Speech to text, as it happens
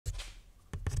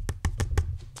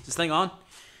Is this thing on?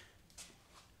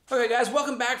 Okay guys,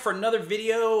 welcome back for another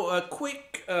video. A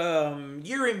quick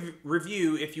year in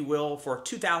review, if you will, for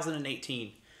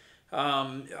 2018.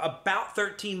 About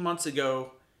 13 months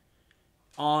ago,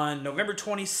 on November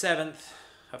 27th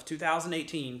of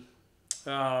 2018,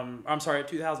 I'm sorry,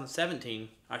 2017,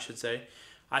 I should say,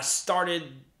 I started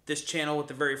this channel with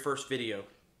the very first video.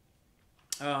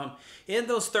 In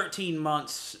those 13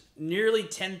 months, nearly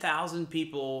 10,000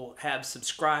 people have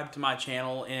subscribed to my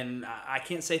channel, and I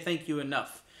can't say thank you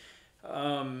enough.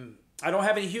 I don't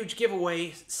have any huge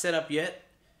giveaway set up yet,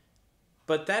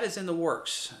 but that is in the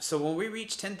works. So when we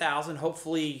reach 10,000,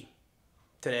 hopefully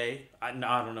today, I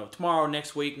don't know, tomorrow,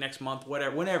 next week, next month,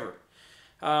 whatever, whenever,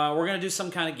 we're going to do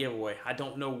some kind of giveaway. I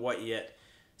don't know what yet.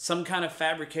 Some kind of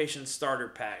fabrication starter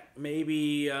pack.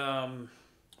 Maybe, well,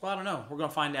 I don't know. We're going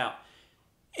to find out.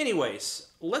 Anyways,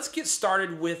 let's get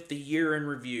started with the year in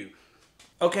review.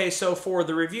 Okay, so for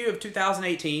the review of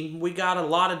 2018, we got a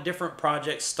lot of different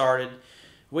projects started.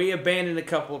 We abandoned a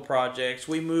couple of projects.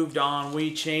 We moved on.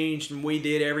 We changed, and we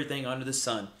did everything under the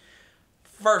sun.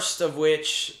 First of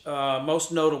which,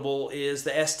 most notable, is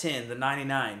the S10, the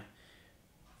 99.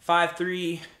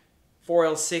 5.3,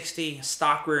 4L60,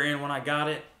 stock rear end when I got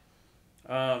it.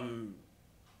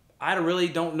 I really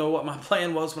don't know what my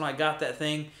plan was when I got that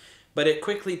thing, but it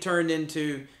quickly turned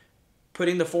into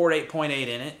putting the Ford 8.8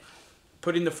 in it,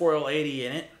 putting the 4L80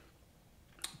 in it,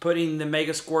 putting the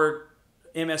Megasquirt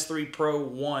MS3 Pro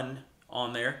 1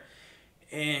 on there,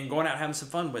 and going out having some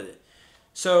fun with it.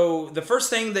 So the first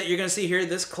thing that you're going to see here,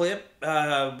 this clip,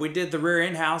 we did the rear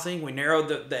end housing. We narrowed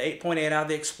the 8.8 out of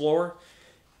the Explorer,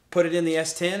 put it in the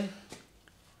S10,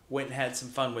 went and had some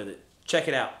fun with it. Check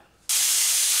it out.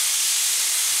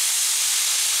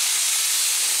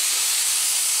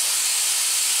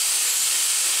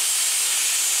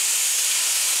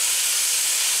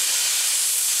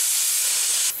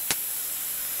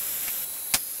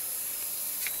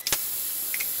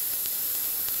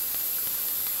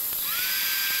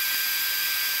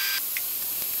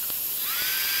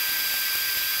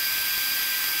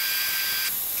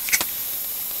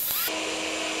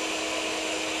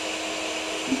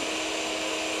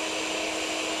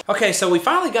 Okay, so we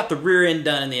finally got the rear end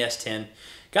done in the S10.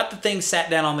 Got the thing sat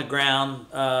down on the ground.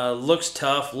 Looks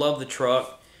tough. Love the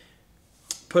truck.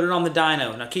 Put it on the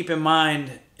dyno. Now keep in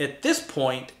mind, at this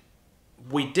point,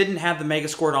 we didn't have the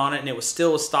Megasquirt on it, and it was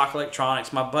still with stock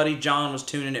electronics. My buddy John was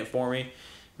tuning it for me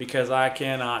because I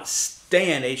cannot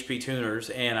stand HP tuners,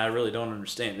 and I really don't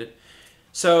understand it.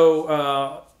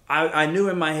 So I knew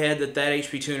in my head that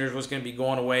HP tuners was going to be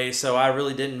going away, so I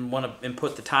really didn't want to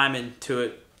put the time into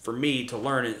it for me to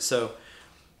learn it. So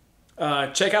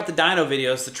check out the dyno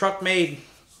videos. The truck made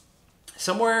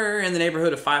somewhere in the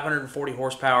neighborhood of 540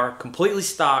 horsepower, completely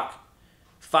stock,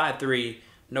 5.3,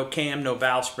 no cam, no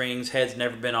valve springs, head's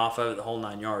never been off of it, the whole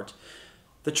 9 yards.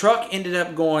 The truck ended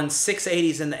up going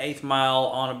 680s in the 8th mile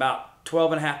on about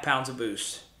 12.5 pounds of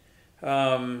boost.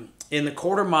 In the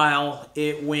quarter mile,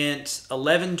 it went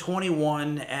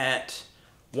 1121 at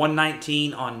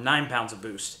 119 on 9 pounds of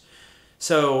boost.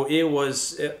 So it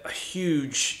was a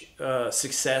huge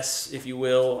success, if you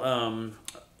will.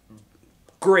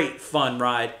 Great fun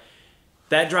ride.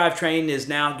 That drivetrain is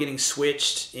now getting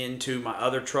switched into my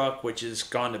other truck, which is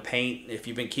gone to paint. If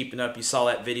you've been keeping up, you saw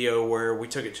that video where we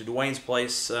took it to Dwayne's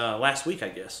place last week, I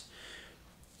guess.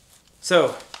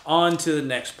 So, on to the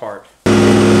next part.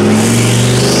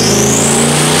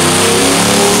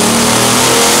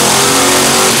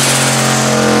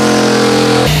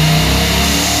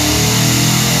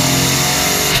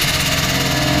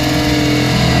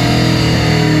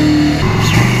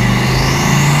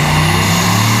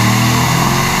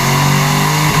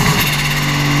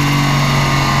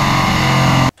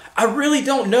 I really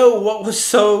don't know what was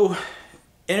so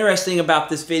interesting about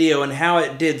this video and how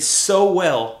it did so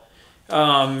well.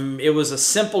 It was a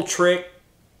simple trick,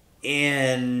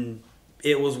 and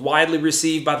it was widely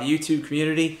received by the YouTube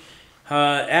community.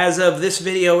 As of this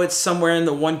video, it's somewhere in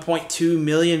the 1.2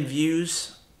 million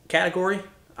views category.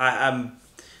 I'm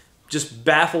just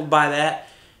baffled by that.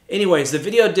 Anyways, the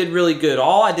video did really good.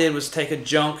 All I did was take a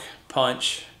junk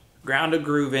punch, ground a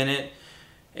groove in it,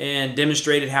 and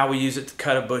demonstrated how we use it to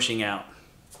cut a bushing out.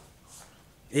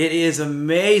 It is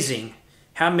amazing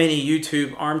how many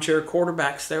YouTube armchair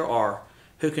quarterbacks there are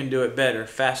who can do it better,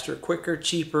 faster, quicker,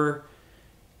 cheaper,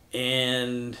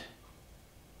 and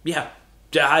yeah,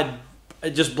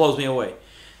 it just blows me away.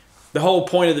 The whole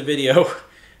point of the video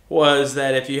was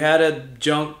that if you had a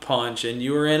junk punch and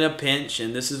you were in a pinch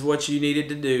and this is what you needed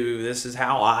to do, this is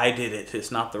how I did it. It's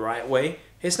not the right way.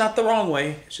 It's not the wrong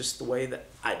way. It's just the way that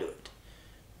I do it.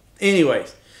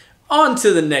 Anyways, on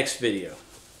to the next video.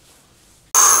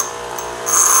 Hey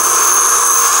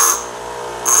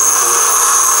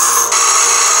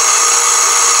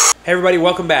everybody,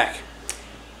 welcome back.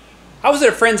 I was at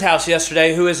a friend's house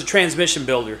yesterday who is a transmission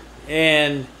builder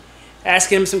and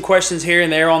asking him some questions here and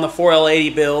there on the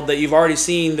 4L80 build that you've already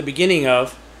seen the beginning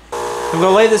of. I'm going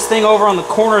to lay this thing over on the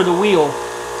corner of the wheel. I'm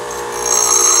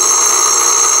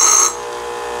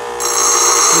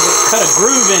going to cut a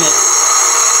groove in it.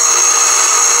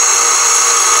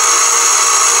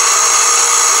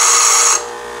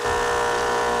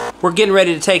 We're getting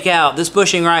ready to take out this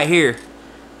bushing right here.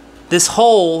 This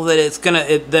hole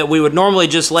that that we would normally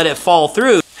just let it fall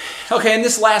through. Okay, in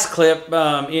this last clip,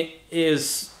 it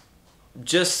is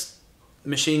just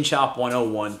Machine Shop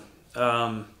 101.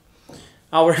 I'll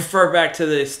refer back to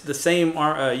the same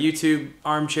YouTube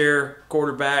armchair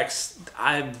quarterbacks.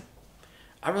 I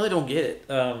really don't get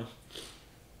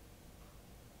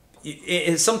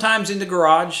it. Sometimes in the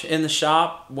garage, in the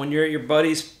shop, when you're at your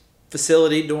buddy's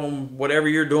facility doing whatever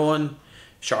you're doing,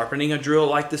 sharpening a drill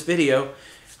like this video,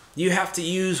 you have to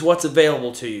use what's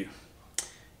available to you.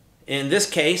 In this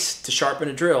case, to sharpen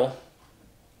a drill,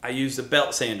 I used a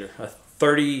belt sander, a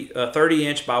 30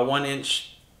 inch by 1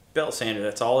 inch belt sander.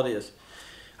 That's all it is.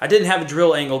 I didn't have a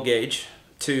drill angle gauge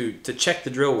to check the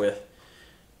drill with.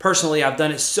 Personally, I've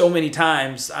done it so many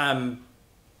times, I'm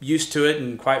used to it,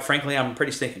 and quite frankly, I'm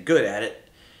pretty stinking good at it.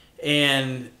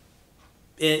 And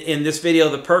in this video,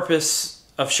 the purpose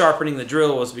of sharpening the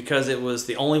drill was because it was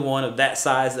the only one of that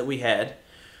size that we had.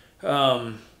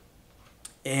 And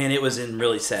it was in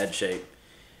really sad shape.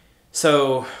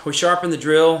 So we sharpen the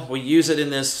drill. We use it in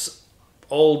this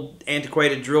old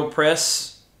antiquated drill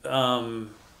press. And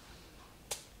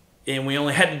we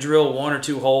only had to drill 1 or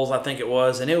 2 holes, I think it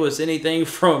was. And it was anything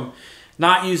from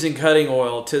not using cutting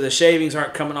oil to the shavings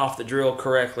aren't coming off the drill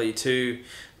correctly to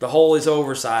the hole is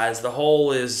oversized, the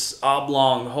hole is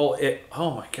oblong,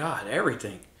 oh my God,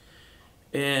 everything.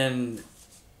 And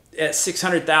at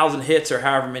 600,000 hits or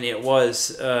however many it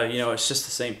was, you know, it's just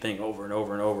the same thing over and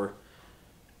over and over.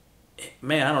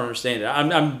 Man, I don't understand it.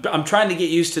 I'm trying to get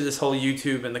used to this whole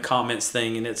YouTube and the comments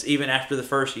thing, and it's even after the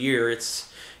first year,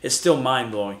 it's still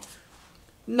mind-blowing.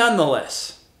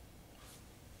 Nonetheless,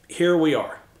 here we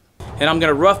are. And I'm going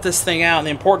to rough this thing out, and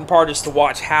the important part is to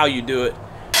watch how you do it.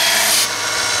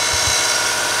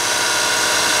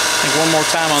 I think one more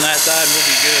time on that side and we'll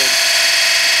be good.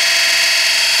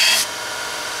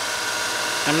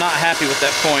 I'm not happy with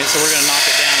that point, so we're going to knock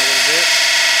it down a little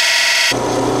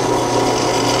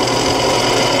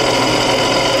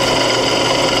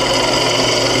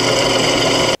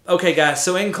bit. Okay guys,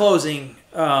 so in closing,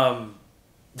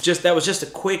 that was just a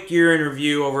quick year in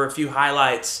review over a few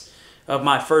highlights of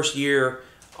my first year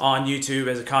on YouTube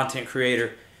as a content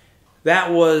creator.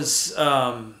 That was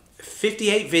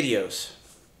 58 videos.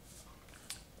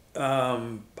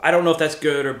 I don't know if that's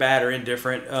good or bad or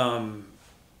indifferent.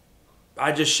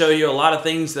 I just show you a lot of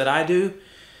things that I do,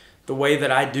 the way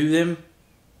that I do them,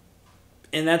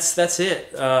 and that's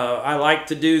it. I like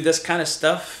to do this kind of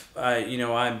stuff. You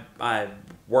know, I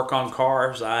work on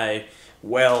cars, I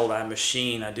weld, I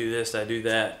machine, I do this, I do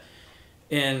that.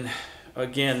 And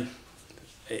again,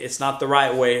 it's not the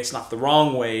right way, it's not the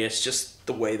wrong way, it's just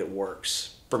the way that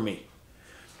works for me.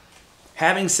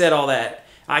 Having said all that,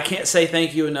 I can't say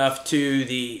thank you enough to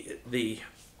the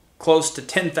close to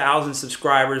 10,000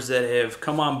 subscribers that have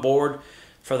come on board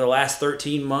for the last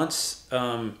 13 months.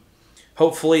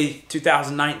 Hopefully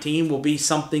 2019 will be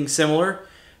something similar.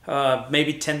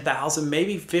 Maybe 10,000,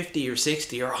 maybe 50 or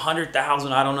 60 or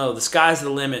 100,000, I don't know. The sky's the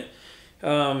limit.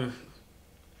 There's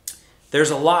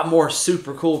a lot more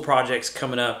super cool projects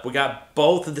coming up. We got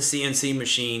both of the CNC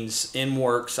machines in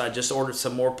works. I just ordered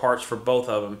some more parts for both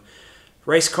of them.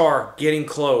 Race car, getting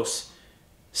close.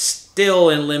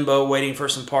 Still in limbo, waiting for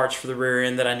some parts for the rear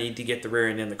end that I need to get the rear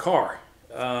end in the car.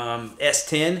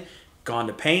 S10, gone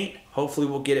to paint. Hopefully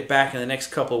we'll get it back in the next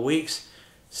couple of weeks.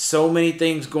 So many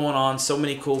things going on, so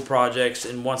many cool projects,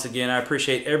 and once again, I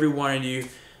appreciate every one of you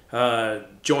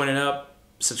joining up,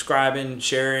 subscribing,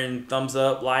 sharing, thumbs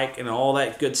up, like, and all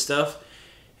that good stuff.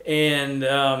 And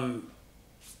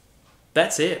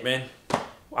that's it, man.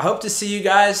 I hope to see you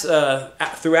guys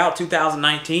throughout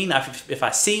 2019. If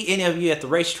I see any of you at the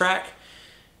racetrack,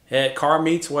 at car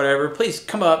meets, whatever, please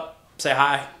come up, say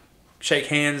hi, shake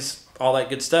hands, all that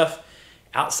good stuff.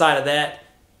 Outside of that,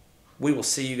 we will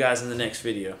see you guys in the next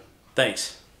video.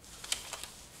 Thanks.